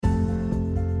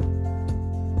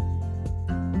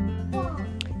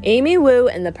Amy Wu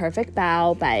and the Perfect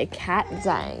Bow by Kat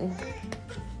Zhang.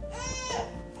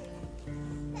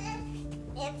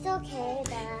 It's okay,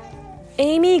 Dad.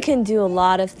 Amy can do a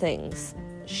lot of things.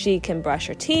 She can brush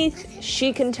her teeth,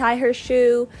 she can tie her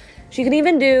shoe, she can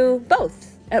even do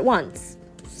both at once,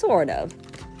 sort of.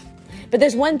 But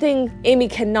there's one thing Amy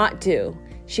cannot do.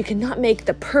 She cannot make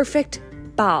the perfect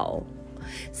bow.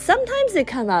 Sometimes they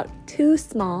come out too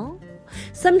small,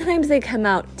 sometimes they come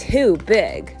out too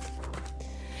big.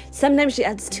 Sometimes she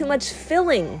adds too much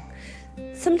filling,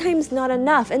 sometimes not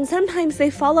enough, and sometimes they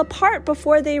fall apart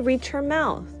before they reach her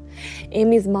mouth.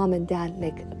 Amy's mom and dad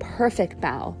make a perfect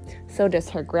bow. So does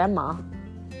her grandma.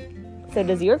 So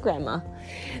does your grandma.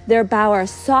 Their bow are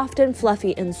soft and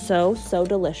fluffy and so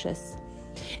delicious.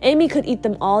 Amy could eat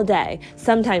them all day.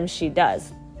 Sometimes she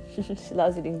does. She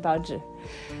loves eating baozi.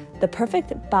 The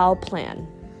perfect bow plan.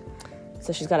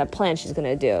 So she's got a plan she's going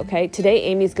to do, okay? Today,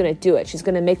 Amy's going to do it. She's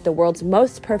going to make the world's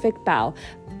most perfect bow.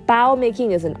 Bow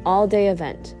making is an all-day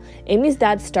event. Amy's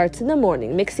dad starts in the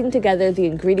morning, mixing together the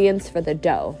ingredients for the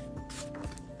dough.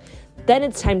 Then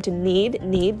it's time to knead.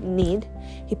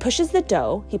 He pushes the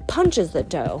dough. He punches the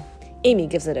dough. Amy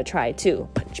gives it a try, too.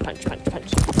 Punch.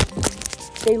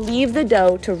 They leave the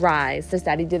dough to rise. Does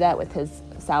Daddy do that with his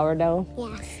sourdough?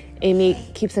 Yes. Amy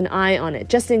keeps an eye on it,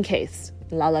 just in case.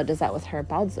 Lala does that with her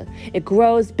baozi. It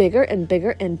grows bigger and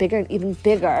even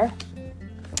bigger.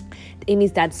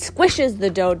 Amy's dad squishes the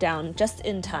dough down just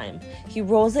in time. He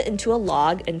rolls it into a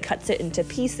log and cuts it into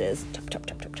pieces.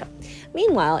 Chop.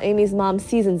 Meanwhile, Amy's mom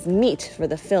seasons meat for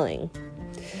the filling.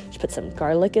 She puts some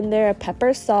garlic in there,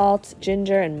 pepper, salt,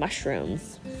 ginger, and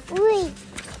mushrooms. Wait.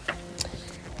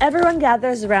 Everyone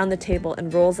gathers around the table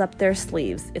and rolls up their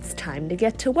sleeves. It's time to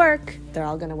get to work. They're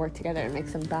all going to work together and make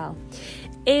some bao.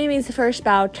 Amy's first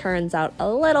bao turns out a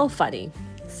little funny.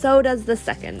 So does the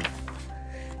second.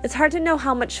 It's hard to know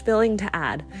how much filling to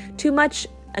add. Too much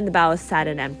and the bao is sad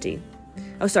and empty.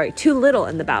 Too little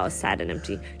and the bao is sad and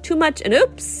empty. Too much and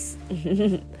oops!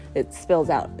 It spills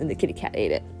out and the kitty cat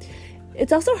ate it.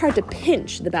 It's also hard to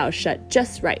pinch the bao shut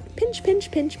just right. Pinch.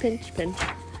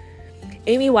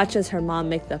 Amy watches her mom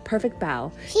make the perfect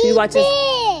bao. She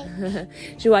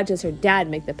watches her dad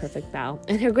make the perfect bao,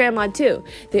 and her grandma too.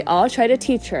 They all try to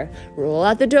teach her. Roll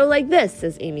out the dough like this,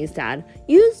 says Amy's dad.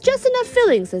 Use just enough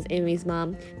filling, says Amy's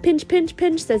mom. Pinch,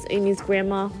 says Amy's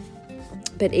grandma.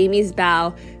 But Amy's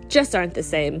bao just aren't the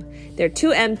same. They're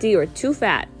too empty or too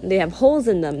fat. They have holes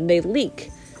in them. They leak.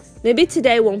 Maybe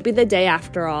today won't be the day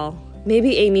after all.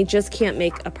 Maybe Amy just can't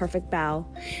make a perfect bao.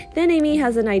 Then Amy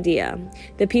has an idea.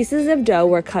 The pieces of dough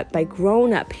were cut by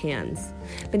grown-up hands.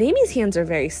 But Amy's hands are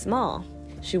very small.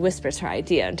 She whispers her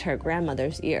idea into her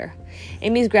grandmother's ear.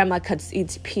 Amy's grandma cuts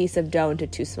each piece of dough into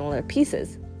 2 smaller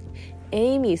pieces.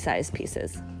 Amy-sized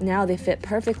pieces. Now they fit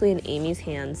perfectly in Amy's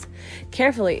hands.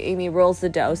 Carefully, Amy rolls the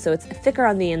dough so it's thicker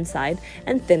on the inside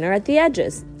and thinner at the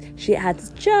edges. She adds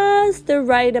just the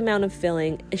right amount of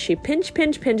filling as she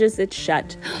pinches it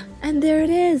shut. And there it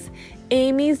is,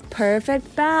 Amy's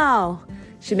perfect bao.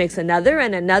 She makes another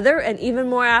and even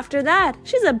more after that.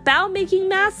 She's a bao-making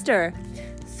master.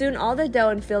 Soon all the dough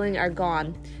and filling are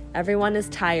gone. Everyone is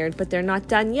tired, but they're not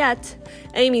done yet.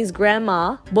 Amy's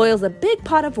grandma boils a big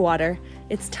pot of water.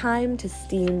 It's time to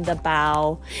steam the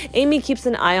bao. Amy keeps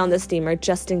an eye on the steamer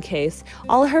just in case.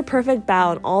 All her perfect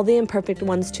bao and all the imperfect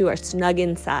ones too are snug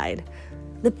inside.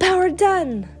 The bao are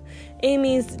done.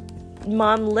 Amy's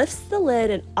mom lifts the lid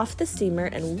and off the steamer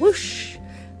and whoosh,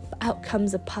 out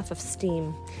comes a puff of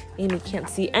steam. Amy can't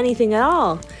see anything at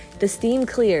all. The steam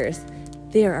clears.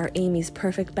 There are Amy's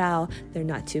perfect bao. They're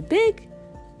not too big.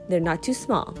 They're not too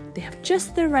small. They have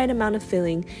just the right amount of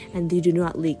filling and they do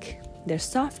not leak. They're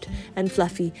soft and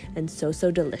fluffy and so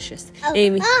delicious. Oh,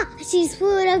 Amy. She's full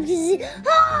of.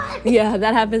 Yeah,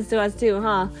 that happens to us too,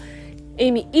 huh?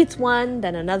 Amy eats one,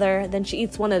 then another, then she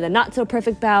eats one of the not so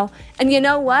perfect bao. And you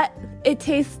know what? It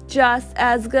tastes just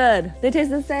as good. They taste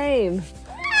the same.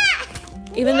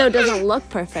 Even though it doesn't look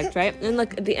perfect, right? And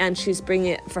look, at the end, she's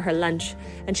bringing it for her lunch.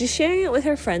 And she's sharing it with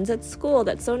her friends at school.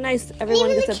 That's so nice.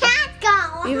 Everyone Even gets the cat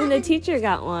got one. Even the teacher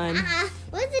got one.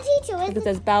 Where's the teacher? Look, it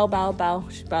says bao, bao,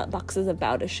 bao. She brought boxes of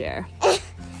bao to share.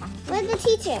 Where's the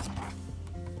teacher?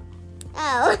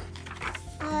 Oh.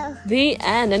 The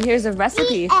end. And here's a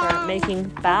recipe for making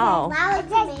bao. Wow,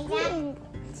 it's amazing.